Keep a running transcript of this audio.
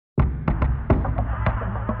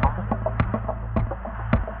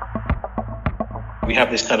we have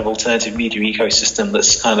this kind of alternative media ecosystem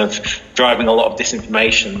that's kind of driving a lot of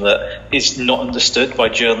disinformation that is not understood by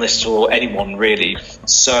journalists or anyone really.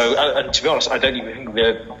 So, and to be honest, I don't even think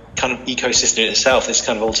the kind of ecosystem itself, this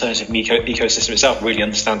kind of alternative ecosystem itself, really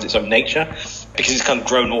understands its own nature, because it's kind of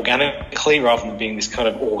grown organically rather than being this kind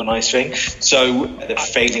of organized thing. So they're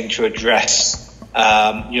failing to address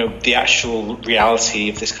the actual reality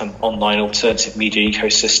of this kind of online alternative media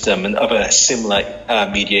ecosystem and other similar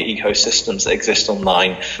media ecosystems that exist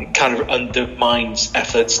online. It kind of undermines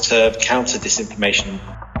efforts to counter disinformation.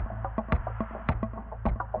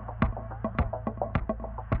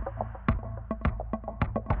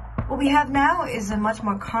 What we have now is a much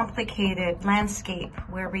more complicated landscape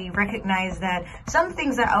where we recognize that some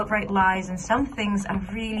things are outright lies and some things are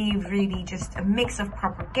really just a mix of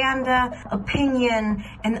propaganda, opinion,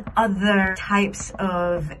 and other types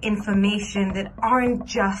of information that aren't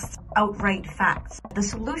just outright facts. The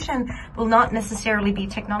solution will not necessarily be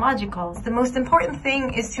technological. The most important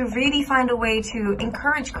thing is to really find a way to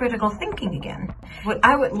encourage critical thinking again. What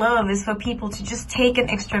I would love is for people to just take an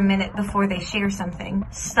extra minute before they share something.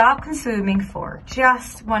 Stop consuming for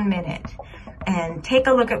just 1 minute and take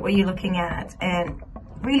a look at what you're looking at and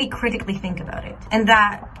really critically think about it. And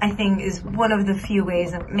that, I think, is one of the few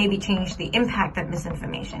ways that maybe change the impact that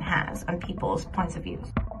misinformation has on people's points of view.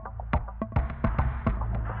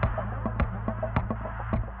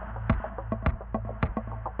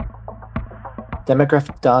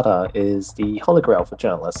 Demographic data is the holy grail for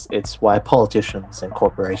journalists. It's why politicians and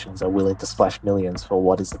corporations are willing to splash millions for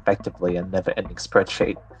what is effectively a never-ending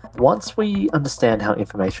spreadsheet. Once we understand how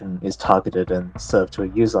information is targeted and served to a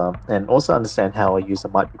user, and also understand how a user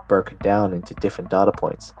might be broken down into different data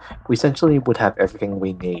points, we essentially would have everything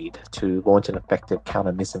we need to launch an effective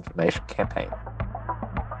counter-misinformation campaign.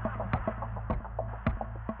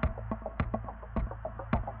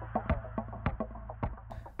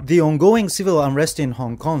 The ongoing civil unrest in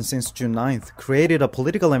Hong Kong since June 9th created a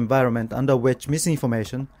political environment under which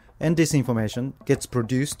misinformation and disinformation gets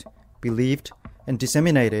produced, believed, and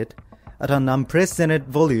disseminated at an unprecedented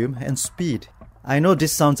volume and speed. I know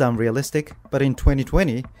this sounds unrealistic, but in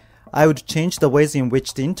 2020, I would change the ways in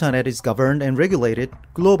which the internet is governed and regulated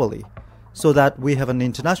globally, so that we have an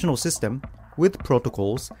international system with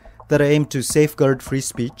protocols that aim to safeguard free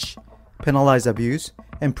speech, penalize abuse,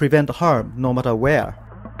 and prevent harm no matter where.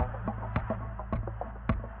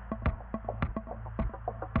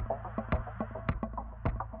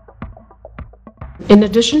 In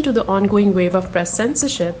addition to the ongoing wave of press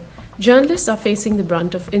censorship, journalists are facing the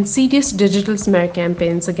brunt of insidious digital smear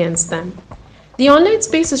campaigns against them. The online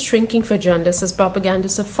space is shrinking for journalists as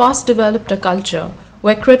propagandists have fast developed a culture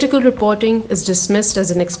where critical reporting is dismissed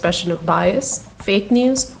as an expression of bias, fake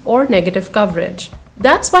news, or negative coverage.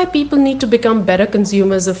 That's why people need to become better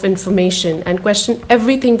consumers of information and question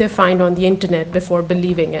everything they find on the internet before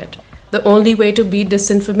believing it. The only way to beat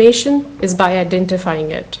disinformation is by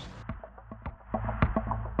identifying it.